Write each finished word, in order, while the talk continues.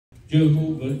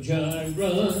Jehovah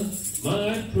Jireh,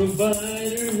 my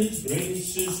provider, his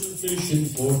grace is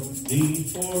sufficient for me,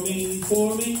 for me,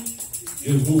 for me.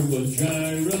 Jehovah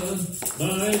Jireh,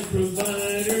 my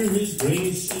provider, his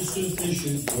grace is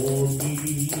sufficient for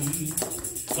me.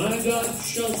 My God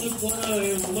shall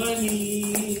supply all my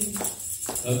needs,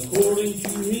 according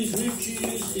to his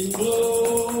riches in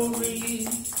glory.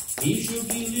 He shall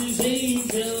give his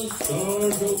angels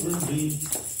charge over me.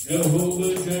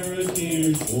 Jehovah Jireh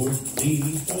cares for me,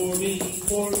 for me,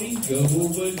 for me.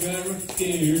 Jehovah Jireh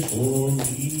cares for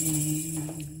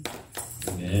me.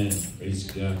 Amen.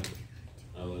 Praise God.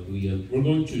 Hallelujah. We're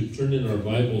going to turn in our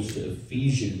Bibles to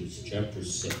Ephesians chapter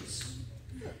 6.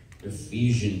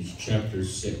 Ephesians chapter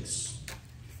 6.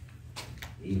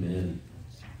 Amen.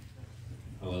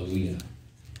 Hallelujah.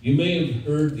 You may have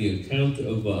heard the account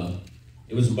of,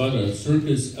 it was about a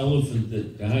circus elephant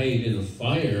that died in a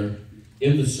fire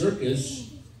in the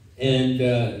circus. And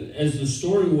as the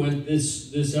story went,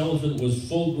 this elephant was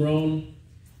full grown,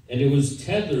 and it was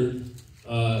tethered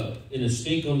in a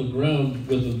stake on the ground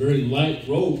with a very light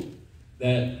rope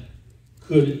that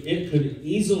could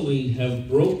easily have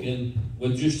broken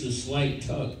with just a slight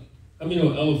tug. I mean,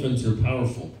 elephants are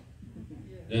powerful.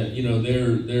 They're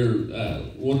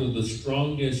one of the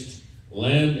strongest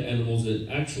land animals,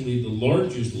 actually the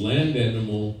largest land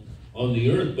animal on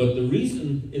the earth. But the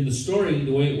reason in the story,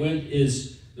 the way it went,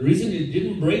 is the reason it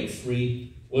didn't break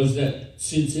free was that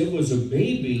since it was a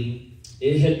baby,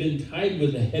 it had been tied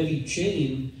with a heavy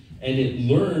chain, and it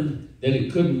learned that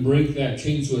it couldn't break that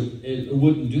chain, so it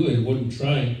wouldn't do it, it wouldn't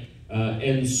try.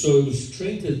 And so it was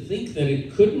trained to think that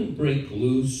it couldn't break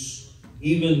loose,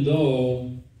 even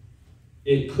though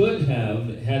it could have,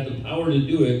 it had the power to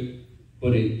do it,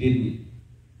 but it didn't.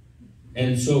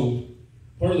 And so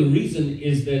part of the reason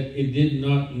is that it did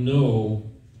not know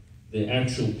the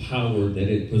actual power that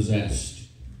it possessed.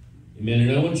 Amen.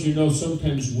 And I want you to know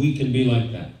sometimes we can be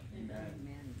like that.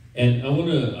 And I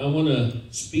want to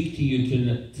speak to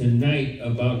you tonight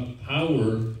about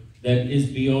power that is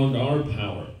beyond our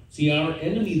power. See, our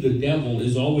enemy, the devil,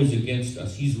 is always against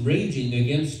us. He's raging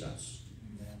against us.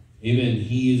 Amen.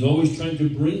 He is always trying to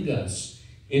bring us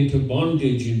into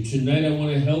bondage. And tonight I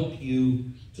want to help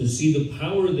you to see the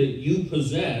power that you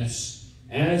possess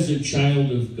as a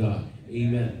child of God.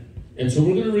 Amen. And so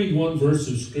we're going to read one verse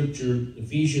of Scripture,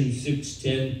 Ephesians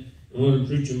 6:10. I want to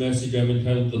preach a message I've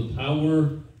entitled, The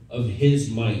Power of His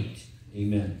Might.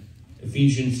 Amen.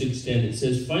 Ephesians 6:10. It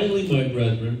says, Finally, my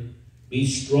brethren, be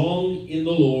strong in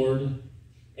the Lord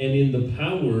and in the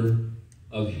power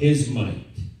of His might.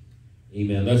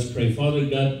 Amen. Let's pray. Father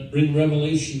God, bring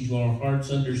revelation to our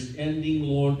hearts, understanding,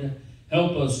 Lord.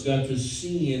 Help us, God, to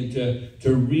see and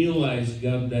to realize,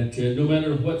 God, that no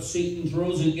matter what Satan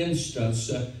throws against us,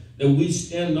 that we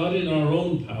stand not in our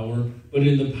own power, but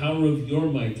in the power of your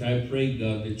might. I pray,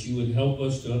 God, that you would help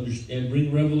us to understand,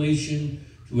 bring revelation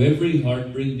to every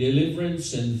heart, bring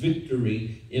deliverance and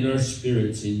victory in our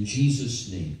spirits. In Jesus'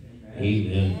 name,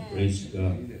 amen. Praise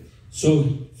God.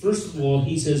 So, first of all,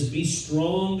 he says, be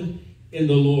strong in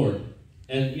the Lord.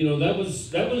 And, that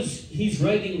was he's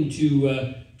writing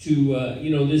to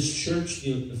this church,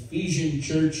 the Ephesian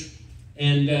church.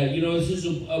 And, this is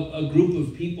a group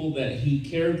of people that he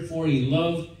cared for, he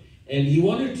loved, and he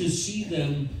wanted to see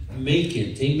them make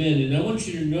it. Amen. And I want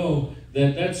you to know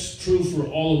that that's true for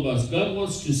all of us. God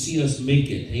wants to see us make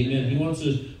it. Amen. He wants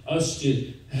us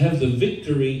to have the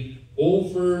victory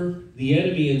over the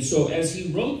enemy. And so as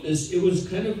he wrote this, it was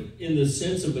kind of in the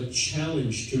sense of a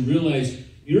challenge to realize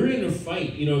you're in a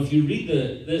fight. If you read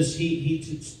this,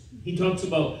 he talks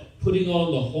about putting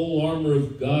on the whole armor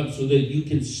of God so that you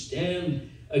can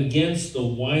stand against the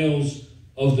wiles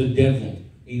of the devil.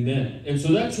 Amen. And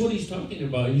so that's what he's talking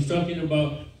about. He's talking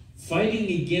about fighting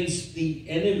against the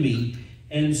enemy.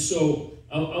 And so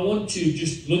I want to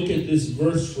just look at this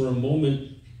verse for a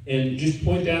moment and just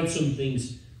point out some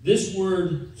things. This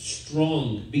word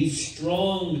strong, be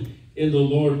strong in the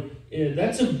Lord,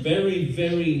 that's a very,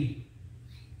 very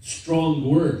strong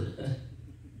word.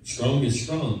 Strong is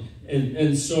strong.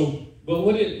 And so, but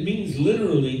what it means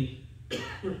literally,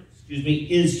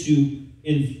 is to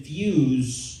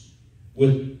infuse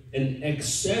with an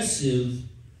excessive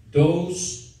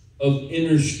dose of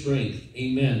inner strength.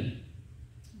 Amen.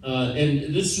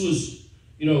 And this was,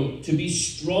 to be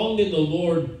strong in the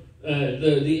Lord.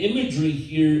 The imagery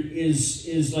here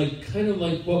is kind of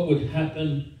like what would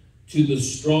happen to the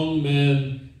strong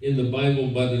man in the Bible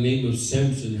by the name of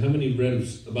Samson. How many read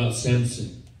about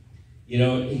Samson?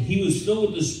 He was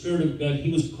filled with the Spirit of God.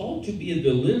 He was called to be a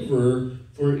deliverer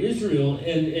for Israel.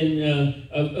 And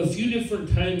a few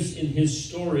different times in his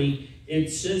story, it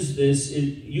says this.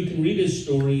 You can read his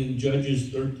story in Judges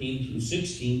 13 through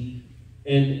 16,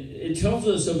 and it tells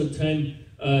us of a time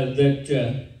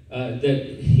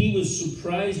that he was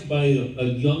surprised by a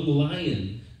young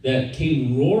lion that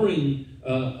came roaring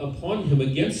upon him,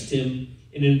 against him.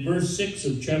 And in verse 6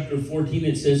 of chapter 14,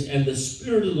 it says, "And the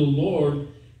Spirit of the Lord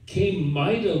came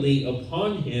mightily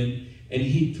upon him, and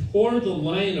he tore the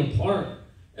lion apart,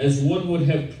 as one would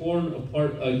have torn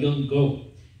apart a young goat,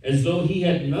 as though he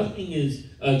had nothing in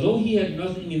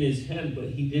his hand, but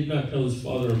he did not tell his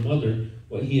father or mother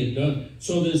what he had done."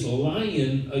 So this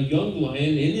lion, a young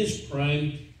lion in his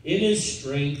prime, in his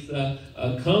strength,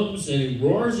 comes and it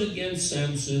roars against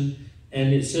Samson,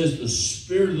 and it says the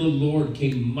Spirit of the Lord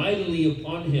came mightily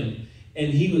upon him,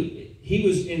 and he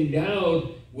was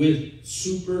endowed with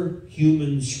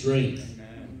superhuman strength.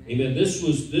 Amen. This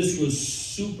was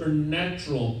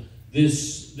supernatural.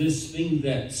 This thing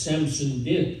that Samson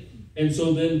did, and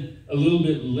so then a little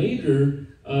bit later,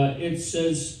 it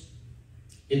says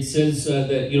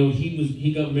that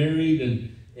he got married and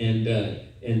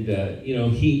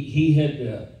he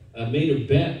had made a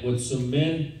bet with some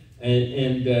men,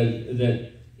 and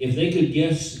that if they could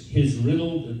guess his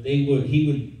riddle, that he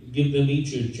would give them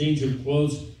each a change of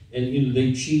clothes. And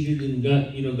they cheated and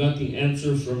got the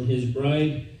answer from his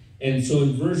bride. And so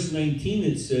in verse 19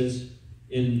 it says,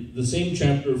 in the same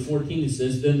chapter 14 it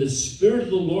says, "Then the Spirit of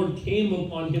the Lord came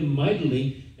upon him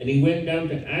mightily, and he went down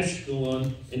to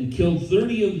Ashkelon and killed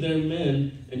 30 of their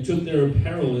men, and took their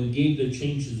apparel and gave the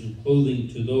changes of clothing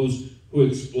to those who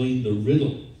explained the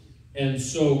riddle." And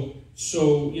so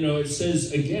it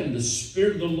says again, the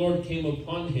Spirit of the Lord came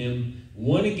upon him,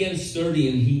 1 against 30,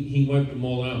 and he wiped them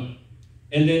all out.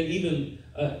 And then even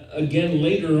again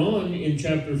later on in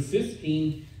chapter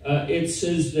 15, it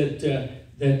says that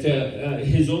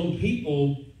his own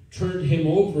people turned him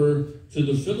over to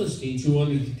the Philistines, who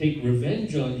wanted to take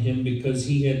revenge on him because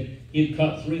he had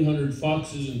caught 300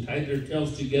 foxes and tied their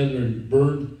tails together and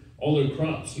burned all their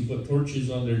crops. He put torches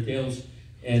on their tails,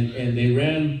 and they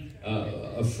ran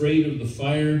afraid of the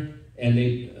fire, and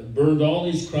they burned all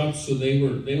these crops. So they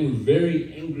were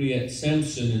very angry at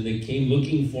Samson, and they came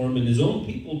looking for him, and his own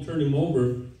people turned him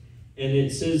over. And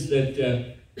it says that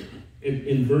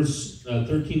in verse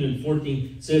 13 and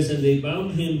 14, it says, "And they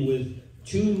bound him with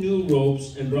 2 new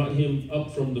ropes and brought him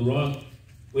up from the rock.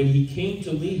 When he came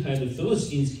to Lehi, the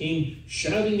Philistines came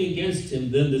shouting against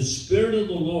him. Then the Spirit of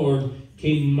the Lord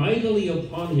came mightily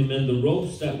upon him, and the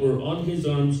ropes that were on his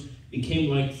arms became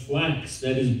like flax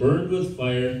that is burned with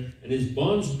fire, and his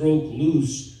bonds broke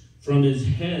loose from his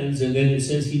hands." And then it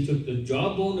says he took the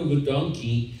jawbone of a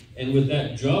donkey, and with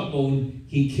that jawbone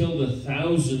he killed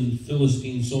 1,000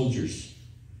 Philistine soldiers.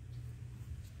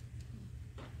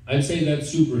 I'd say that's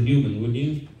superhuman, wouldn't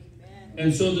you? Amen.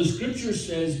 And so the scripture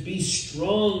says, "Be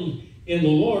strong in the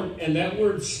Lord," and that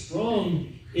word "strong"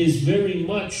 is very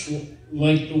much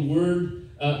like the word,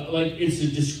 like it's a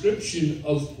description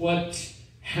of what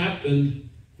happened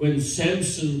when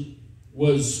Samson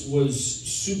was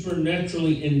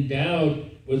supernaturally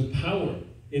endowed with power.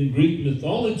 In Greek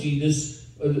mythology,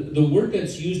 the word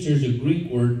that's used here is a Greek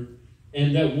word,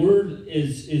 and that word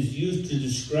is used to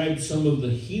describe some of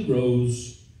the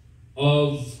heroes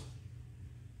of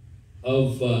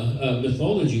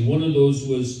mythology. One of those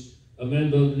was a man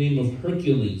by the name of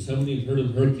Hercules. How many have heard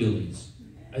of Hercules?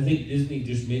 I think Disney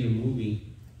just made a movie.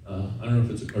 I don't know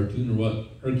if it's a cartoon or what,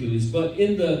 Hercules. But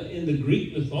in the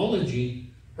Greek mythology,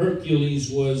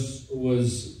 Hercules was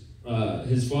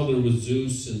his father was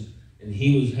Zeus, and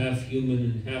he was half human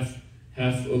and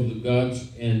half of the gods.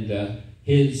 And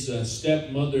his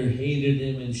stepmother hated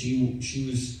him, and she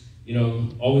was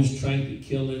always trying to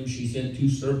kill him. She sent 2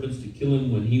 serpents to kill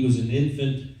him when he was an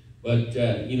infant, but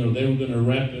they were going to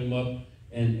wrap him up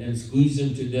and squeeze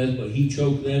him to death, but he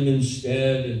choked them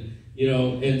instead.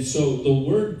 And so the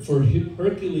word for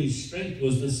Hercules' strength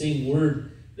was the same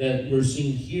word that we're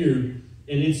seeing here,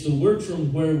 and it's the word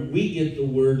from where we get the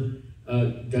word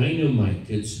dynamite.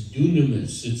 It's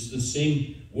dunamis. It's the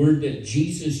same word that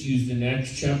Jesus used in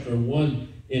Acts chapter 1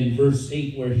 in verse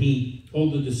 8, where he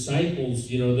told the disciples,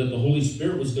 that the Holy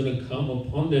Spirit was going to come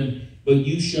upon them, but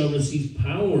you shall receive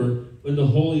power when the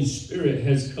Holy Spirit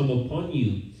has come upon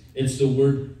you. It's the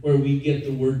word where we get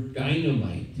the word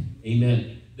dynamite.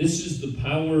 Amen. This is the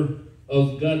power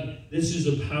of God. This is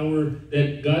a power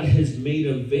that God has made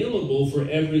available for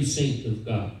every saint of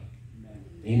God.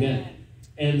 Amen.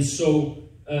 And so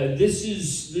this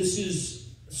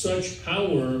is such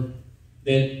power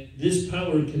that this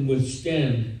power can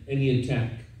withstand any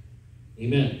attack.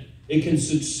 Amen. It can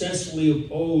successfully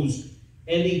oppose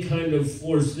any kind of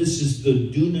force. This is the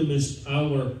dunamis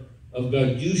power of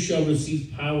God. You shall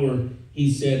receive power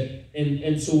he said,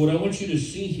 and so what I want you to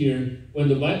see here, when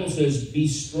the Bible says, be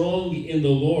strong in the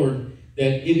Lord,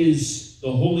 that it is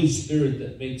the Holy Spirit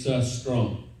that makes us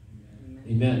strong.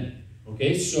 Amen.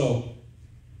 Okay, so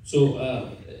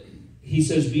he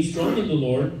says, be strong in the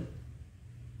Lord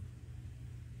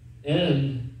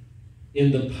and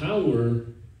in the power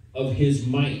of his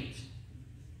might.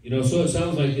 So it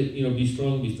sounds like it, be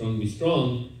strong, be strong, be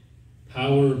strong.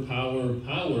 Power, power,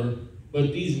 power.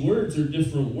 But these words are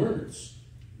different words.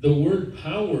 The word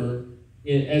power,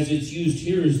 as it's used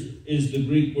here, is the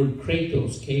Greek word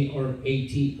kratos,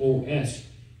 K-R-A-T-O-S.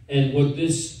 And what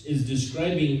this is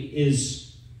describing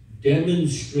is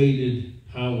demonstrated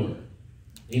power.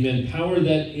 Amen. Power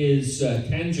that is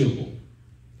tangible.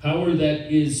 Power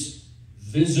that is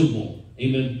visible.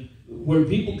 Amen. Where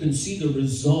people can see the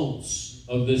results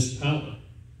of this power.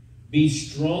 Be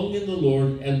strong in the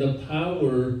Lord and the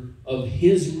power of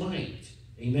his might.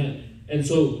 Amen. And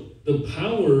so the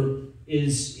power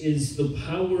is the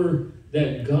power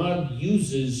that God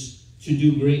uses to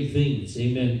do great things.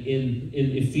 Amen. In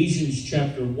Ephesians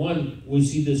chapter 1, we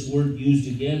see this word used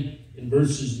again in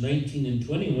verses 19 and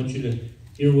 20. I want you to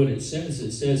hear what it says.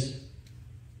 It says,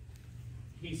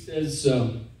 he says,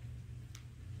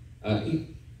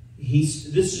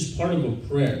 this is part of a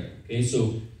prayer. Okay,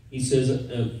 so he says,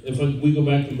 we go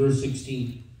back to verse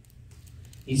 16,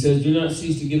 he says, do not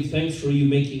cease to give thanks for you,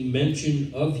 making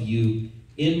mention of you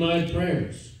in my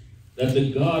prayers, that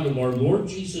the God of our Lord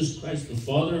Jesus Christ, the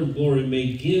Father of glory,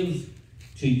 may give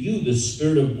to you the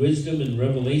spirit of wisdom and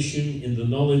revelation in the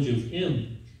knowledge of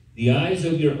him, the eyes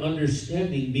of your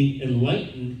understanding being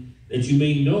enlightened, that you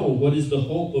may know what is the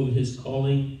hope of his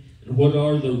calling, and what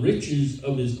are the riches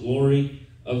of his glory,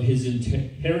 of his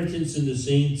inheritance in the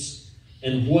saints,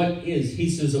 and what is, he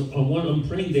says, I'm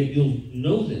praying that you'll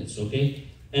know this, okay?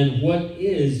 And what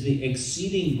is the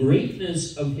exceeding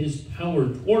greatness of his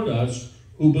power toward us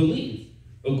who believe,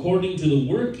 according to the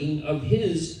working of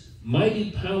his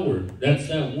mighty power, that's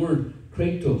that word,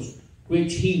 kratos,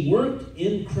 which he worked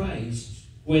in Christ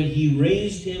when he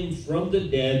raised him from the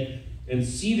dead and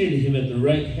seated him at his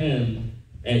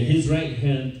right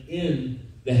hand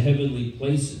in the heavenly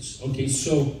places. Okay,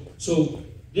 so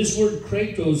this word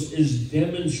kratos is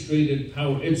demonstrated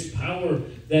power. It's power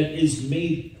that is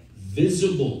made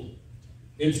visible.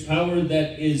 It's power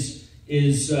that is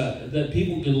that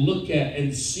people can look at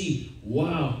and see,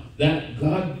 wow, that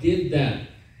God did that.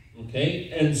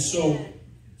 Okay? And so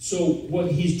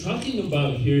what he's talking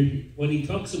about here, when he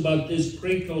talks about this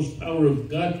kratos power of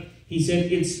God, he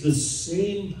said it's the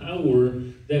same power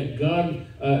that God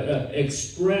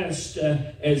expressed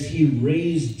as he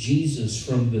raised Jesus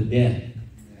from the dead.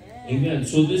 Amen.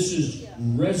 So this is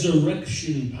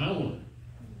resurrection power.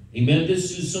 Amen.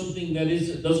 This is something that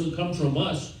doesn't come from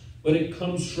us, but it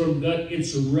comes from God.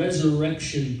 It's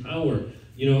resurrection power.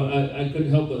 I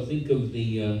couldn't help but think of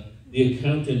the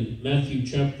account in Matthew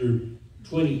chapter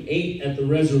 28 at the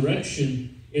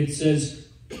resurrection. It says,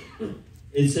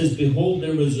 behold,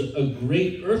 there was a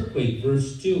great earthquake,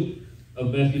 verse 2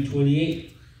 of Matthew 28.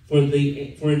 For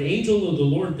an angel of the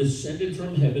Lord descended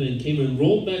from heaven and came and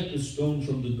rolled back the stone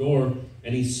from the door,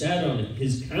 and he sat on it.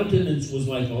 His countenance was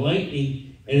like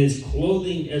lightning, and his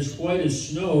clothing as white as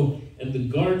snow, and the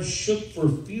guards shook for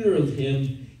fear of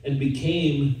him and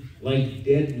became like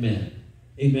dead men.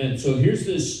 Amen. So here's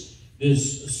this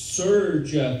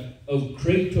surge of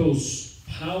kratos,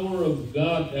 power of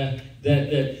God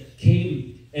that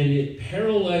came, and it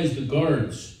paralyzed the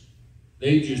guards.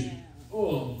 They just,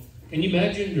 can you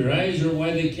imagine? Their eyes are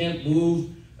wide, they can't move,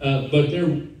 but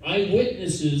they're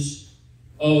eyewitnesses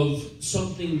of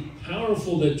something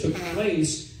powerful that took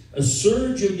place. A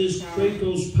surge of this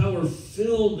kratos power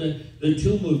filled the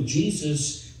tomb of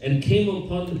Jesus and came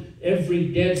upon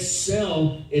every dead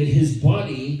cell in his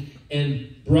body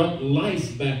and brought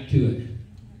life back to it.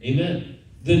 Amen.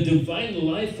 The divine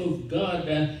life of God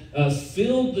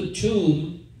filled the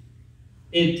tomb.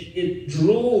 It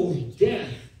drove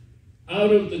death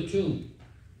out of the tomb.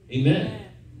 Amen.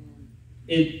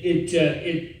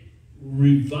 It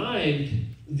revived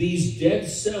these dead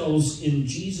cells in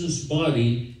Jesus'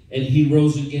 body, and he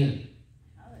rose again.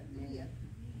 Hallelujah.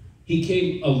 He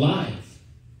came alive.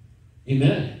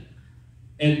 Amen.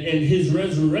 And his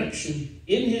resurrection,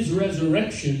 in his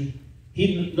resurrection,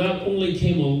 he not only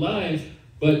came alive,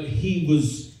 but he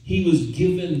was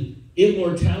given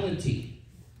immortality.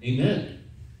 Amen.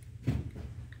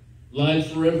 Live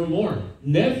forevermore,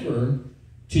 never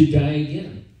to die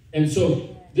again. And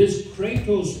so this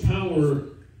kratos power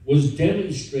was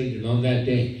demonstrated on that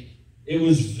day. It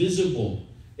was visible.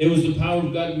 It was the power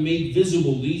of God made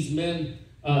visible. These men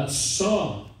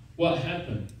saw what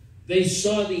happened. They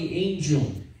saw the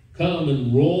angel come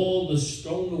and roll the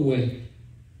stone away.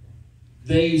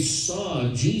 They saw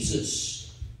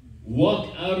Jesus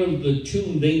walk out of the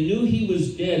tomb. They knew he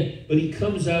was dead, but he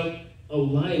comes out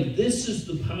alive. This is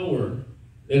the power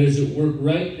that is at work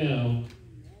right now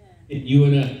in you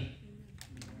and I.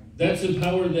 That's the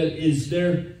power that is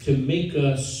there to make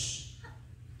us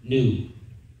new.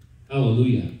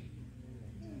 Hallelujah.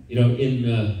 You know, in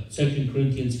 2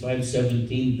 Corinthians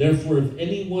 5:17, therefore, if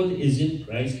anyone is in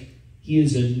Christ, he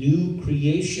is a new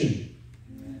creation.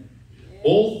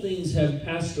 All things have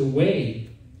passed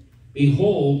away.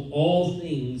 Behold, all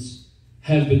things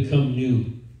have become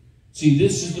new. See,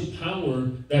 this is the power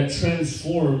that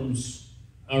transforms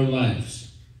our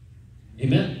lives.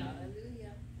 Amen.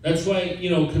 Hallelujah. That's why, you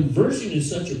know, conversion is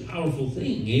such a powerful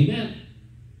thing. Amen.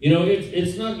 You know,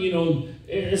 it's not, you know,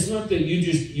 it's not that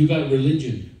you got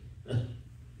religion.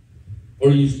 Or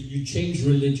you change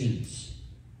religions.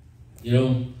 You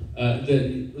know,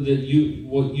 that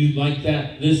you like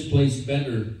this place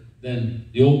better than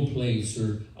the old place,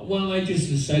 or well, I just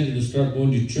decided to start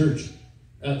going to church.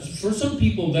 For some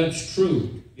people, that's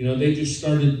true. You know, they just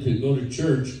started to go to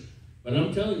church. But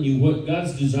I'm telling you, what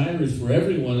God's desire is for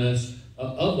every one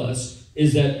of us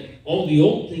is that all the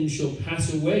old things shall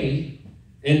pass away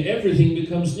and everything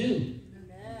becomes new.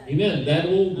 Amen. That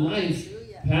old life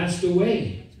passed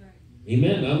away.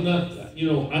 Amen. I'm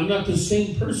not the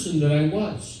same person that I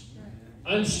was.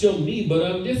 I'm still me, but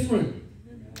I'm different.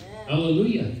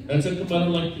 Hallelujah. That's how come I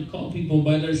don't like to call people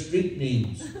by their street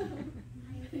names.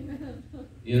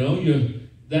 You know,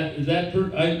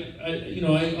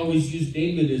 I always use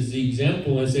David as the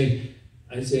example. I say,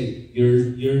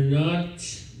 you're not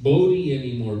Bodie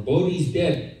anymore. Bodie's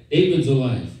dead. David's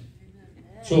alive.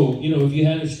 So, you know, if you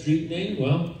had a street name,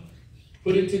 well,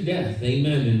 put it to death.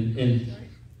 Amen. And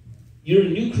you're a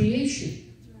new creation.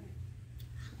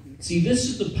 See, this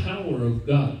is the power of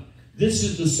God. This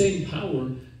is the same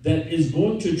power that is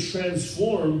going to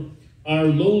transform our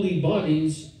lowly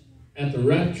bodies at the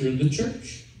rapture of the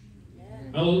church.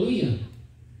 Hallelujah.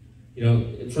 You know,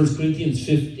 in 1 Corinthians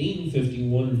 15,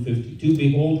 51 and 52,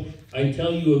 behold, I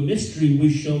tell you a mystery,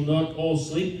 we shall not all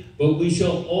sleep, but we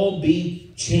shall all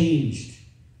be changed.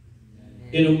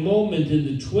 In a moment, in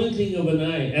the twinkling of an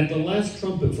eye, at the last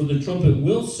trumpet, for the trumpet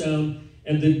will sound,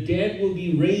 and the dead will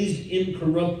be raised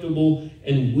incorruptible,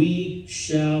 and we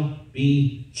shall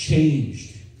be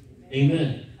changed.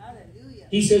 Amen. Hallelujah.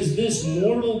 He says this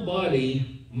mortal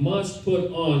body must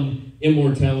put on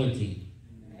immortality.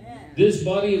 Amen. This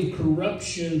body of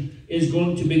corruption is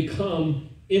going to become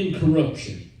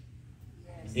incorruption.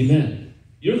 Yes. Amen.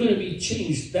 You're going to be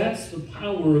changed. That's the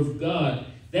power of God.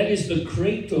 That is the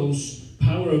Kratos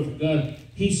power of God.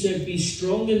 He said, be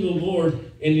strong in the Lord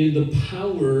and in the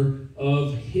power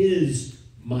of his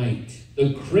might.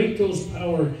 The Kratos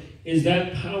power is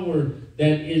that power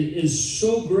that is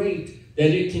so great that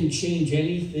it can change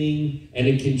anything and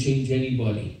it can change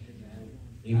anybody.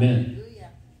 Amen.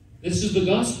 This is the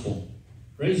gospel.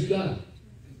 Praise God.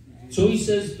 So he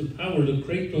says the power, the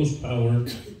Kratos power,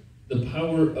 the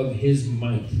power of his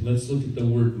might. Let's look at the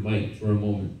word might for a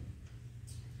moment.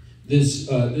 This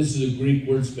is a Greek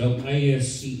word spelled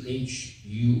I-S-C-H-U-O-S.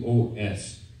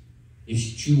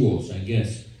 Ischus, I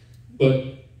guess.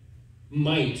 But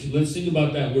might, let's think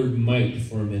about that word might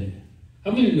for a minute.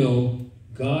 How many know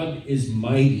God is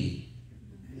mighty?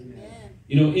 Amen.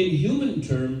 You know, in human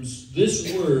terms,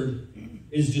 this word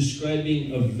is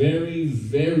describing a very,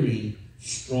 very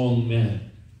strong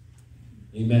man.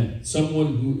 Amen.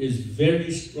 Someone who is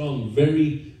very strong,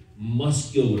 very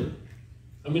muscular.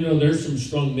 I mean, there's some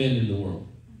strong men in the world.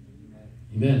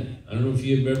 Amen. I don't know if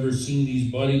you've ever seen these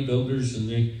bodybuilders and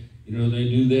they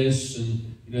do this and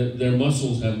their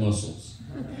muscles have muscles.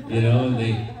 And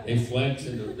they flex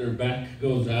and their back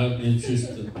goes out and it's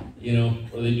just,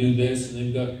 or they do this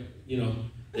and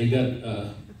they got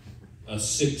a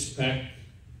six-pack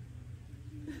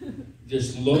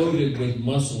just loaded with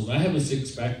muscles. I have a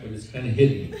six-pack, but it's kind of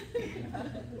hidden.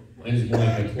 Mine is more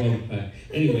like a 12-pack.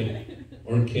 Anyway,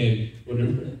 or a keg,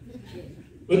 whatever.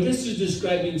 But this is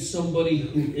describing somebody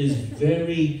who is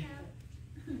very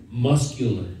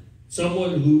muscular.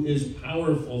 Someone who is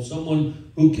powerful.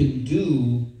 Someone who can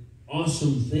do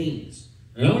awesome things.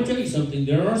 And I want to tell you something.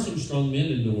 There are some strong men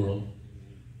in the world.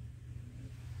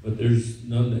 But there's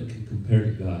none that can compare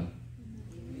to God.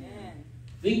 Amen.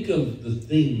 Think of the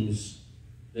things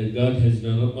that God has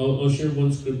done. I'll share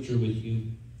one scripture with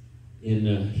you in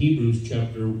Hebrews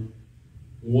chapter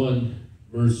 1,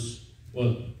 verse,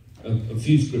 a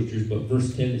few scriptures, but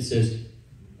verse 10 it says,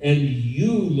 and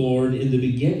you, Lord, in the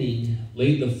beginning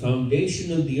laid the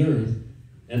foundation of the earth,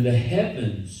 and the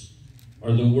heavens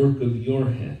are the work of your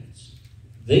hands.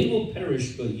 They will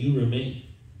perish, but you remain.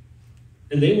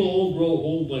 And they will all grow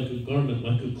old like a garment,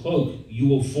 like a cloak. You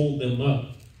will fold them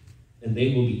up, and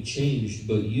they will be changed,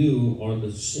 but you are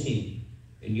the same,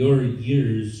 and your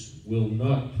years will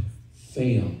not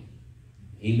fail.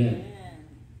 Amen.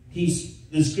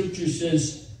 The scripture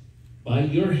says, by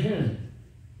your hand,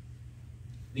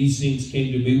 these things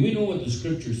came to be. We know what the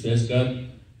scripture says.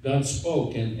 God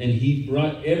spoke, and he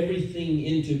brought everything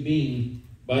into being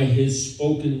by his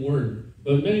spoken word.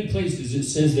 But many places it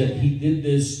says that he did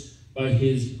this by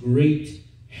his great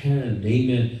hand.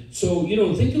 Amen. So,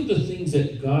 think of the things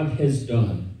that God has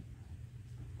done.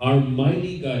 Our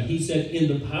mighty God, he said, in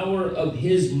the power of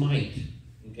his might,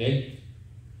 okay?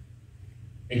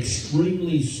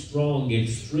 Extremely strong,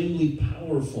 extremely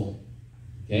powerful,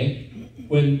 okay?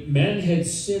 When man had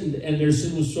sinned and their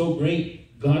sin was so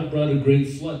great, God brought a great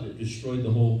flood that destroyed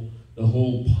the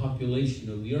whole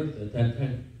population of the earth at that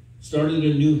time. Started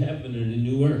a new heaven and a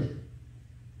new earth.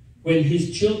 When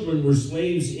his children were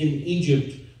slaves in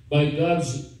Egypt, by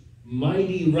God's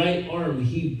mighty right arm,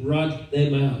 he brought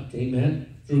them out.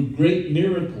 Amen. Through great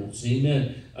miracles.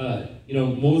 Amen.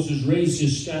 Moses raised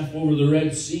his staff over the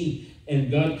Red Sea, and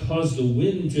God caused the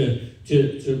wind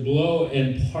to blow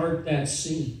and part that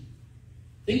sea.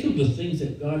 Think of the things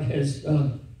that God has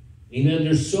done. Amen.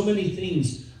 There's so many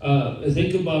things.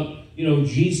 Think about,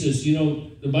 Jesus.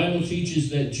 The Bible teaches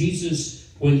that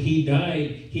Jesus, when he died,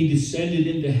 he descended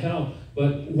into hell.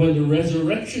 But when the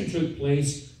resurrection took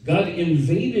place, God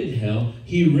invaded hell.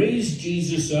 He raised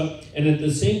Jesus up, and at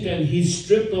the same time, he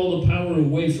stripped all the power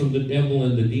away from the devil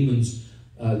and the demons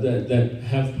that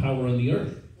have power on the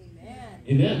earth. Amen.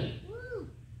 Amen. Woo.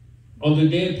 On the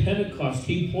day of Pentecost,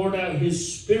 he poured out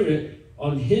his Spirit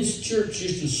on his church,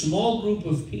 just a small group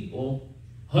of people.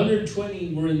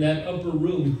 120 were in that upper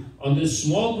room on this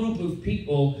small group of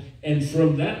people, and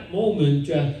from that moment,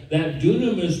 that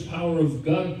dunamis power of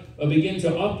God began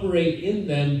to operate in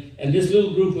them, and this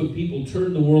little group of people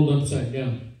turned the world upside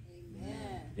down.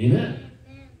 Amen. Amen.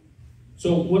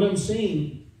 So what I'm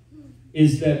saying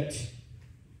is that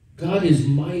God is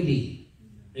mighty.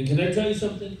 And can I tell you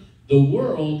something? The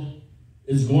world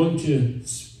is going to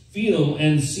feel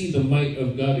and see the might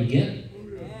of God again.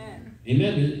 Amen.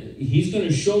 Amen. He's going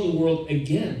to show the world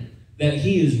again that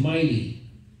he is mighty.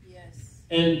 Yes.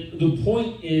 And the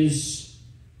point is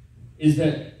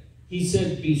that he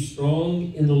said, be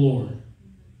strong in the Lord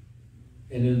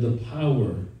and in the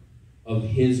power of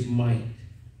his might.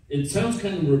 It sounds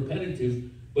kind of repetitive,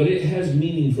 but it has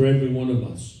meaning for every one of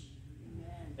us.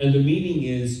 Amen. And the meaning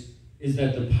is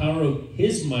that the power of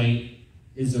his might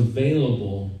is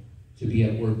available to be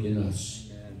at work in us.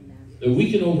 Amen. That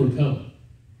we can overcome.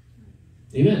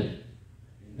 Amen.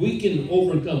 We can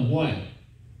overcome. Why?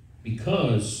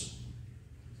 Because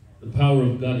the power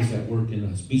of God is at work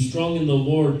in us. Be strong in the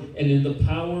Lord and in the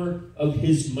power of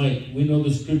his might. We know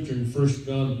the scripture in 1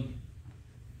 John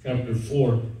chapter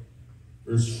 4,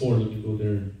 verse 4. Let me go there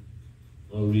and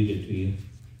I'll read it to you.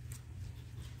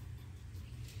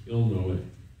 You'll know it.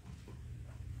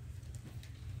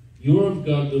 You are of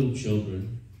God, little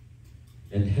children,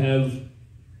 and have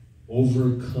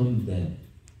overcome them.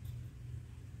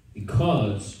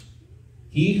 Because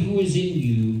he who is in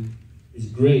you is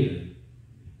greater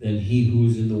than he who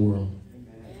is in the world.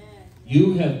 Amen.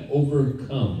 You have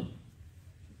overcome.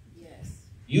 Yes.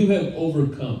 You have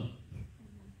overcome.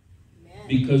 Amen.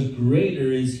 Because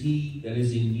greater is he that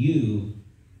is in you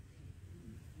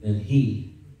than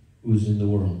he who is in the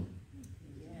world.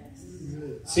 Yes.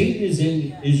 Satan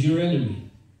is your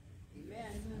enemy.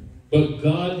 Amen. But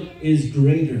God is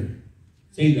greater.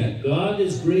 Say that. God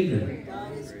is greater.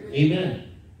 God is greater.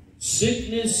 Amen.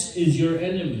 Sickness is your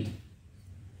enemy.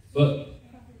 But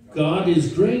God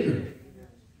is greater.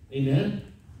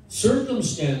 Amen.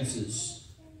 Circumstances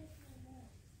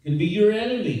can be your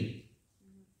enemy.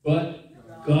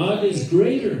 But God is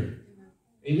greater.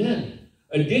 Amen.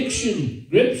 Addiction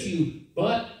grips you,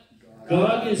 but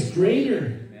God is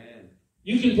greater.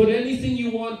 You can put anything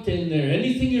you want in there,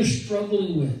 anything you're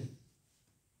struggling with.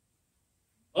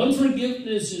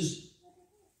 Unforgiveness is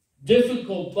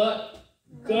difficult, but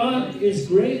God is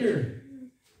greater.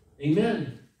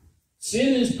 Amen.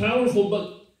 Sin is powerful,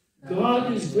 but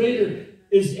God is greater.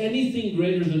 Is anything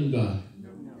greater than God?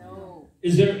 No.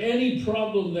 Is there any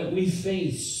problem that we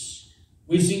face?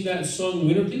 We sing that song,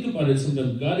 we don't think about it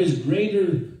sometimes. God is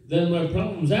greater than my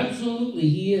problems. Absolutely,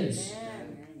 he is.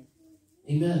 Amen.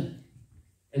 Amen.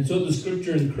 And so the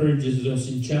scripture encourages us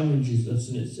and challenges us,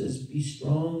 and it says, be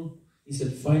strong. He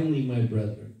said, finally, my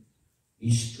brethren,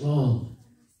 be strong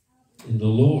in the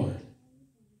Lord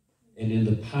and in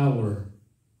the power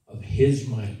of his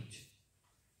might.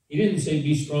 He didn't say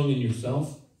be strong in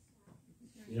yourself.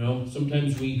 You know,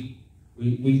 sometimes we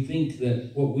think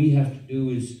that what we have to do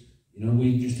is, you know,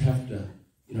 we just have to,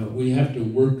 you know, we have to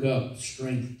work up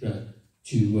strength to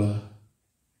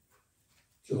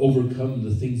overcome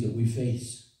the things that we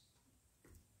face.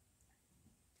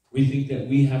 We think that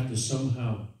we have to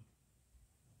somehow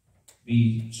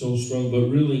be so strong, but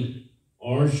really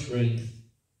our strength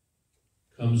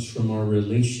comes from our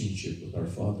relationship with our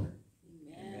Father.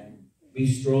 Amen. Be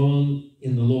strong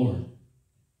in the Lord.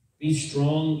 Be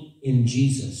strong in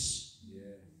Jesus.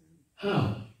 Yeah.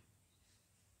 How?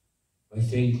 By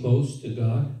staying close to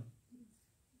God,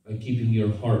 by keeping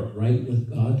your heart right with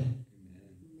God,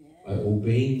 Amen. By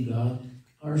obeying God.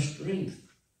 Our strength,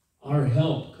 our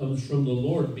help comes from the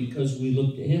Lord because we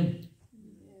look to Him.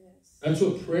 Yes. That's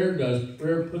what prayer does.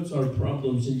 Prayer puts our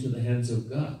problems into the hands of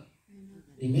God.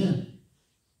 Amen.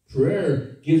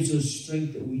 Prayer gives us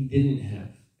strength that we didn't have.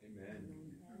 Amen.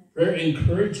 Prayer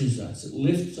encourages us. It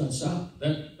lifts us up.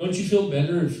 Don't you feel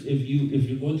better if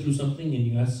you're going through something and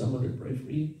you ask someone to pray for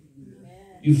you?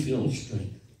 Amen. You feel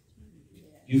strength.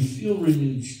 You feel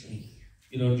renewed strength.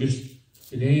 You know, just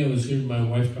today I was hearing my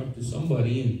wife talk to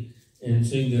somebody and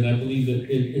saying that I believe that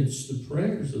it's the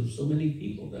prayers of so many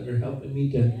people that are helping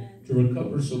me to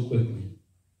recover so quickly.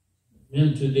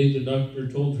 Man, today the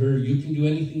doctor told her, you can do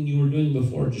anything you were doing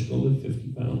before, just go lift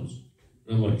 50 pounds.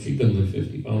 And I'm like, she couldn't lift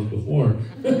 50 pounds before.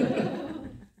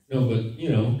 No, but, you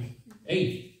know,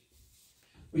 hey,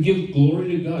 we give glory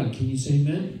to God. Can you say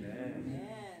amen?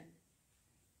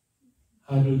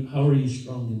 Amen. How are you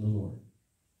strong in the Lord?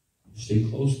 You stay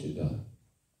close to God.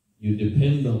 You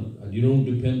depend on God. You don't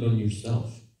depend on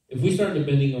yourself. If we start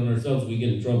depending on ourselves, we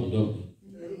get in trouble, don't we?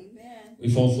 Amen. We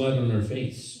fall flat on our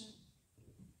face.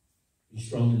 Be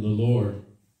strong in the Lord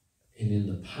and in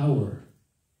the power,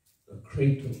 the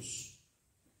kratos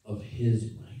of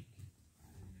His might.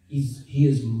 He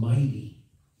is mighty.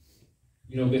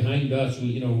 You know, behind us,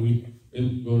 we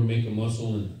go to make a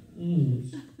muscle and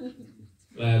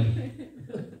glad.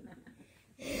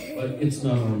 But it's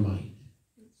not our might.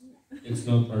 It's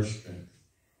not our strength.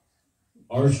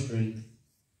 Our strength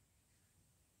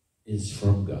is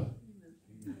from God.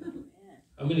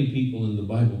 How many people in the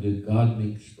Bible did God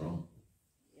make strong?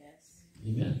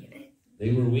 Amen.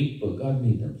 They were weak, but God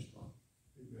made them strong.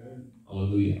 Amen.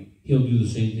 Hallelujah. He'll do the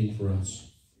same thing for us.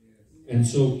 And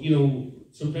so, you know,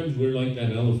 sometimes we're like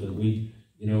that elephant.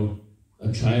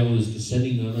 A child is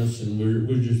descending on us and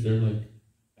we're just there like,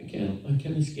 I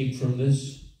can't escape from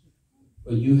this.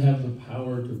 But you have the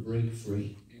power to break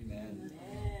free. Amen.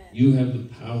 You have the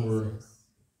power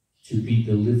to be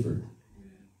delivered.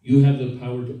 You have the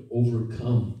power to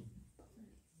overcome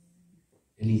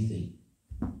anything.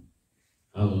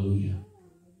 Hallelujah.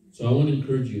 So I want to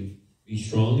encourage you, be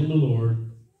strong in the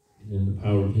Lord and in the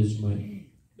power of His might.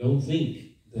 Don't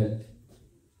think that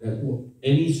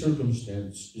any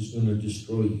circumstance is going to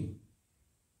destroy you.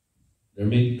 There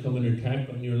may come an attack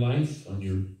on your life, on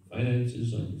your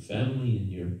finances, on your family,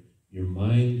 and your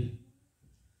mind.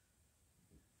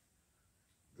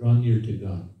 Draw near to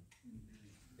God,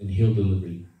 and He'll deliver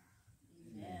you.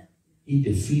 Amen. He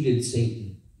defeated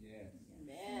Satan.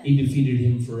 Yeah. He defeated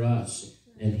him for us.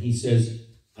 And He says,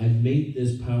 I've made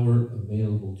this power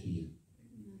available to you.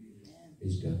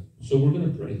 Praise God. So we're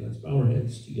going to pray. Let's bow our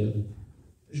heads together.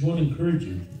 I just want to encourage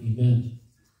you. Amen.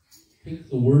 Take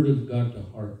the Word of God to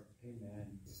heart.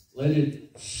 Amen. Let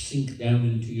it sink down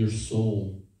into your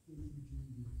soul.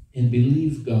 And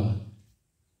believe God.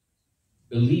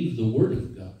 Believe the Word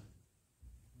of God.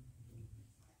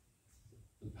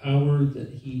 The power that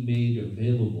He made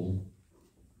available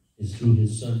is through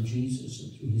His Son Jesus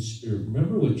and through His Spirit.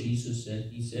 Remember what Jesus said?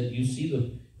 He said, you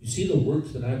see the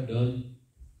works that I've done?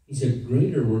 He said,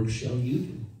 greater works shall you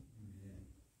do.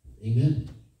 Amen.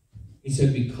 He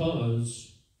said,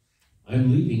 because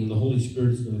I'm leaving and the Holy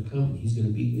Spirit is going to come. He's going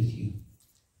to be with you.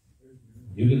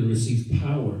 You're going to receive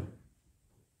power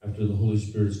after the Holy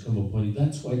Spirit has come upon you.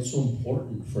 That's why it's so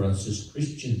important for us as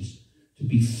Christians to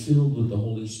be filled with the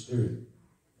Holy Spirit.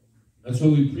 That's why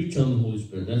we preach on the Holy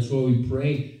Spirit. That's why we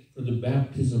pray for the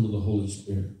baptism of the Holy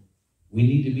Spirit. We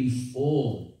need to be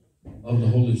full of the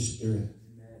Holy Spirit.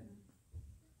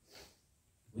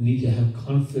 We need to have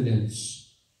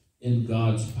confidence in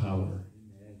God's power,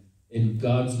 in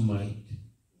God's might.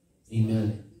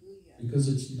 Amen. Because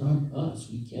it's not us.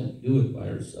 We can't do it by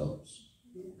ourselves.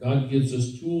 God gives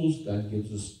us tools. God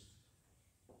gives us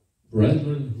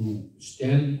brethren who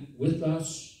stand with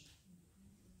us.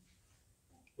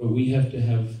 But we have to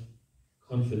have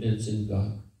confidence in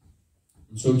God.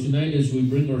 And so tonight, as we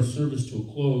bring our service to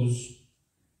a close,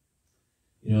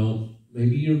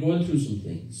 maybe you're going through some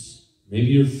things. Maybe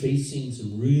you're facing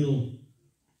some real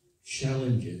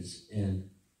challenges, and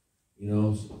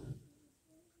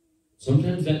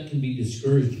sometimes that can be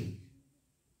discouraging.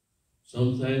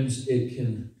 Sometimes it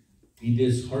can be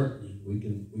disheartening. We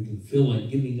can feel like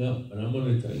giving up. But I'm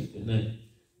going to tell you tonight,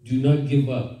 do not give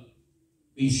up.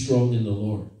 Be strong in the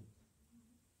Lord.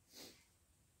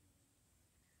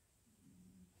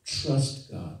 Trust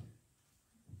God.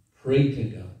 Pray to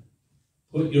God.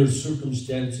 Put your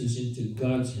circumstances into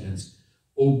God's hands.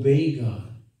 Obey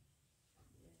God.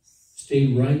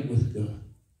 Stay right with God.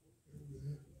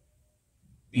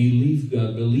 Believe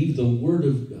God. Believe the Word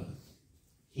of God.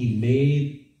 He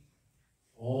made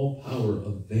all power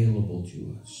available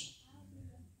to us.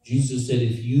 Jesus said,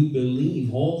 if you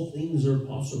believe, all things are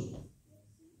possible.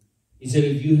 He said,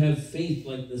 if you have faith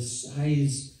like the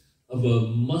size of a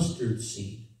mustard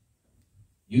seed,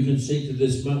 you can say to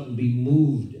this mountain, be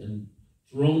moved and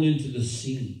thrown into the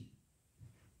sea,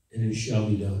 and it shall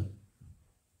be done.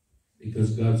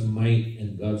 Because God's might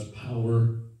and God's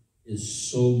power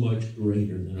is so much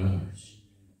greater than ours.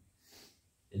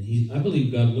 And I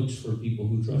believe God looks for people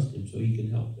who trust Him so He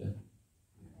can help them.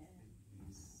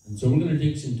 And so we're going to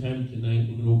take some time tonight.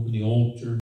 We're going to open the altar.